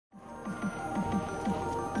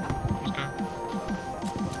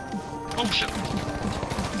Oh shit!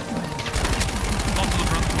 Not to the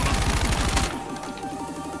front corner.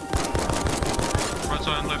 Right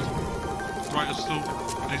side and left. Right is still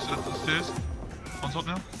these at the stairs. On top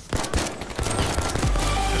now.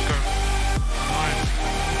 Let's go. Nice.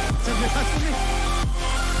 That's me.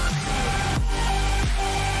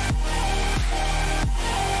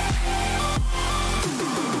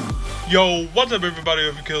 Yo, what's up everybody,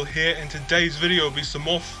 Overkill here, and today's video will be some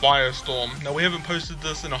more Firestorm. Now we haven't posted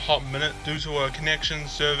this in a hot minute due to a connection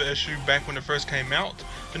server issue back when it first came out,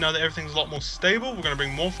 but now that everything's a lot more stable, we're going to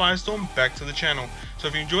bring more Firestorm back to the channel. So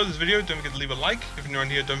if you enjoyed this video, don't forget to leave a like. If you're new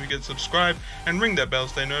here, don't forget to subscribe and ring that bell to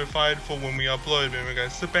stay notified for when we upload. But anyway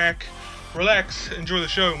guys, sit back, relax, enjoy the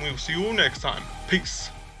show, and we will see you all next time. Peace.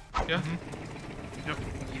 Yeah? Yep.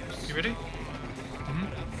 You ready?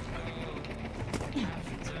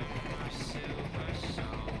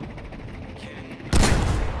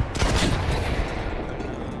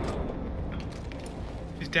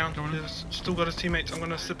 He's down. He's still got his teammates. I'm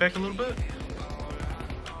gonna sit back a little bit.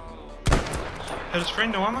 Hit his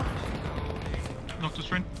friend, no armor. Knocked his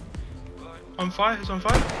friend. On fire, he's on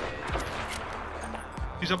fire.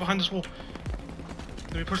 He's up behind this wall.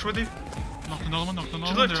 Let me push with you. Knocked another one, knocked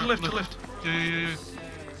another To one. the left, to the left. Yeah.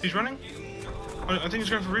 He's running. I think he's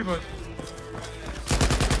going for revive.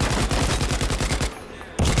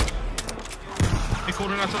 He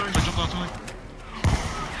called an artillery. Jump artillery.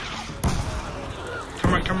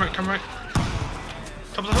 Come right.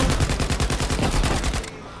 Top of the hill.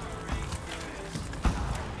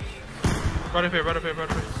 Right up here.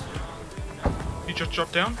 He just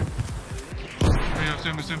dropped down. Yeah, it's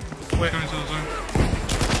him. Where? Going into the zone.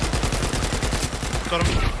 Got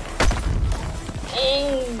him.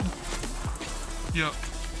 Oh! Yeah.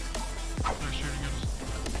 They're shooting at us.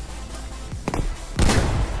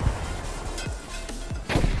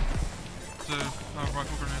 The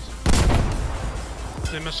rifle grenades.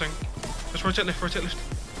 They're missing. Let's rotate left.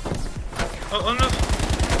 Oh no!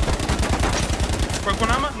 Broke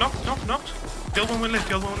one armor. Knocked. The other one went left.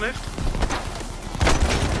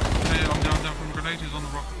 Yeah, I'm down from a grenade. He's on the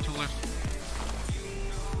rock to the left.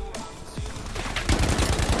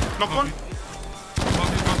 Knocked one.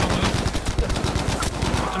 He's back on the left.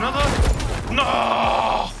 Knocked another. No!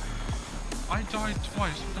 I died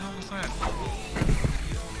twice. What the hell was that?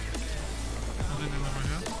 I think they're over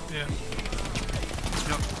here. Yeah.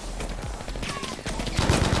 Yep.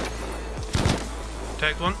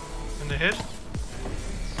 Tagged one in the head.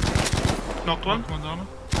 Knocked one. One's armor.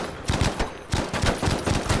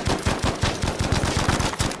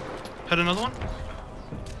 Hit another one.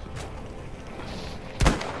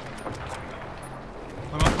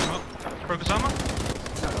 I'm up. Broke his armor.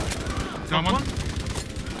 Down Knocked one.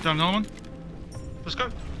 Down another one. Let's go.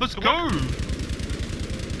 Let's Good go! work.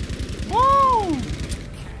 Woo!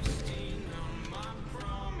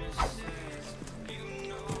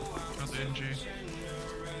 Got the NG.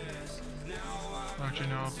 Actually,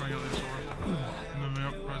 no, I'll bring out this aura. Moving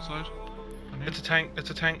up right side. It's a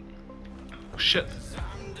tank. Oh, shit.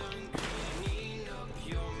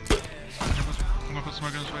 I'm gonna put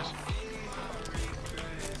smoke in his face.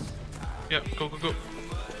 Yep, go.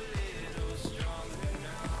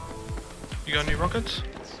 You got any rockets?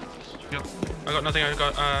 Yep. I got nothing, I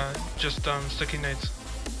got just sticky nades.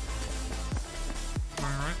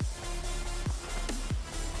 Going right.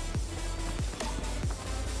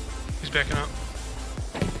 He's backing up.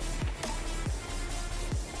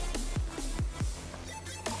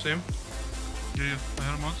 See him? Yeah. I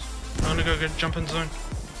had him once. I'm gonna go jump in zone.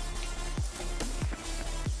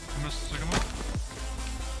 I missed the second one.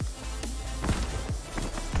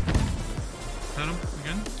 Hit him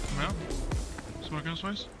again. Come out. Smoke in his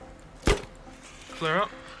face. Flare up.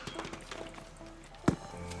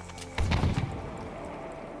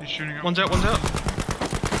 He's shooting up. One's out.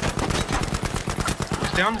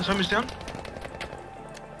 He's down, his homie's down.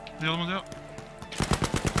 The other one's out.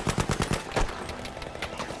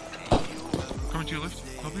 Coming to your left.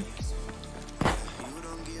 Help me.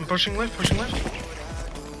 I'm pushing left.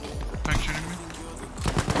 Tank shooting me.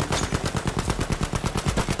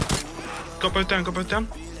 Got both down.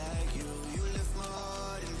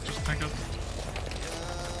 Just tank up.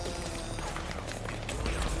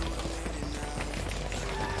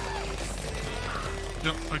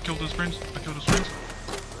 Yep, I killed his friends.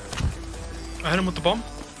 I hit him with the bomb.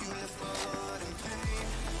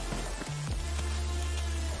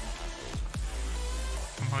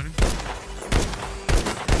 I'm hiding.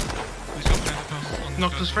 He's got plant pass on the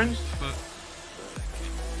Knocked guy, his friend. But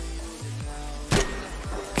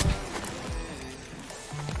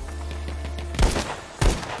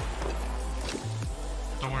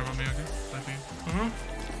don't worry about me, okay? Thank you.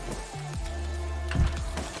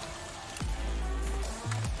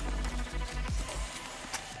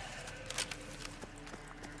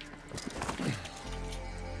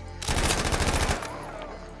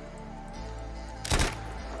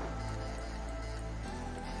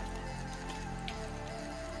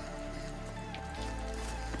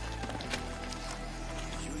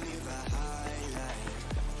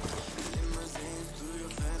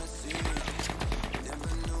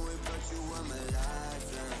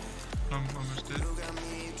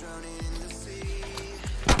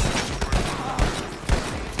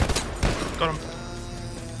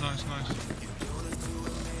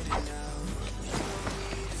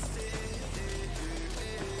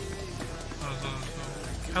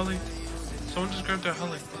 heli. Someone just grabbed our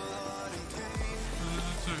heli.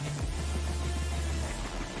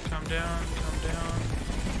 Calm down, calm down.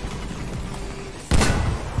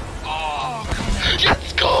 Oh, come on.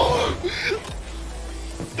 Let's go!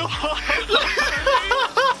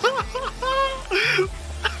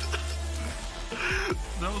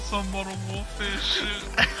 That was some Modern Warfare shit.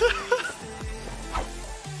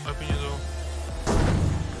 Open your door.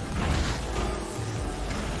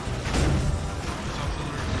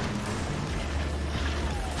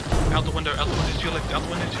 Out the window to your left, out the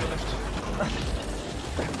window to your left.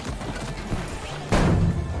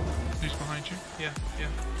 He's behind you? Yeah, yeah.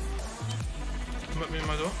 Come up me in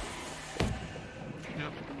my door.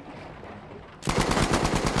 Yep.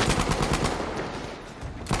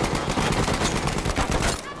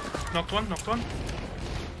 Knocked one, knocked one.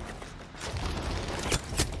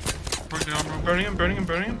 Break the armor. Burning him, burning him,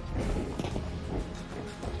 burning him.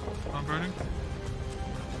 I'm burning.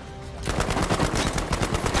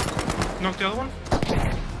 Knocked the other one.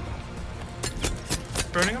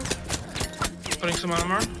 Burning him. Putting some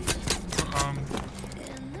armor on.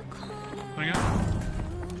 Bring it.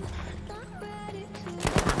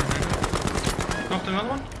 Knocked another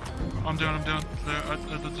one. I'm down. There, at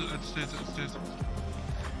the stairs,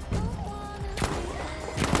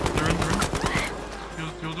 They're in.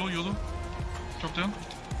 Your door. Drop down.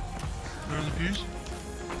 They're in the pews.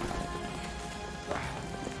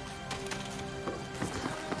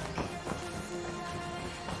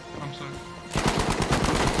 I'm sorry.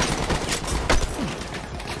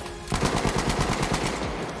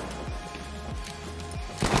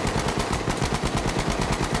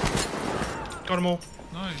 Got them all.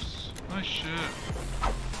 Nice shit.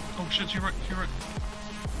 Oh shit, to your right.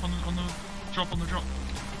 On the drop.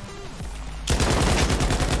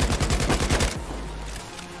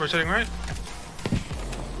 Rotating right.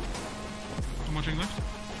 I'm watching left.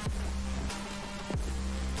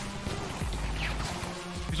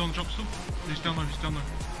 He's on the drop still. He's down low.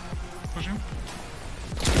 Pushing him.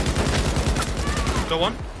 Got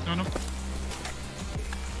one. No.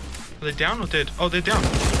 Are they down or dead? Oh, they're down. Yeah.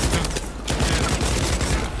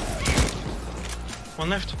 One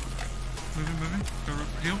left. Moving. Go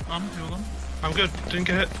heal them. I'm good. Didn't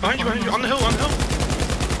get hit. Behind you. On the hill.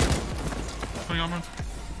 Putting armor on.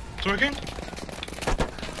 Smoking.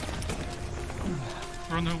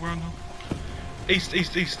 We're on the hill.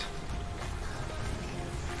 East.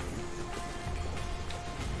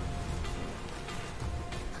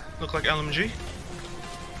 Look like LMG.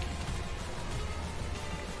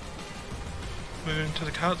 Moving to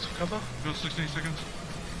the carts for cover. We've got 16 seconds.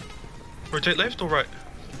 Rotate left or right?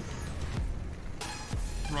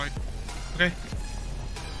 Right. Okay.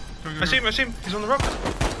 Go. I see him. He's on the rock.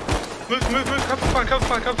 Move. Cover fire.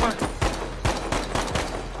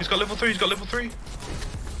 He's got level 3.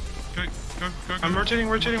 Go. I'm rotating.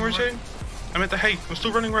 I'm at the hay. I'm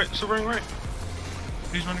still running right. He's running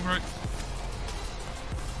right.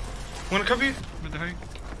 I'm gonna cover you. With the hay.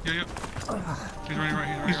 Yeah. He's running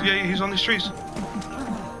right. He's on these trees.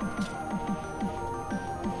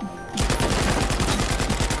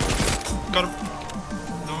 Got him.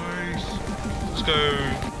 Nice. Let's go.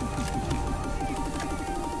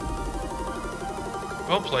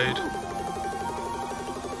 Well played.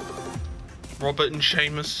 Robert and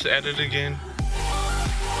Seamus at it again.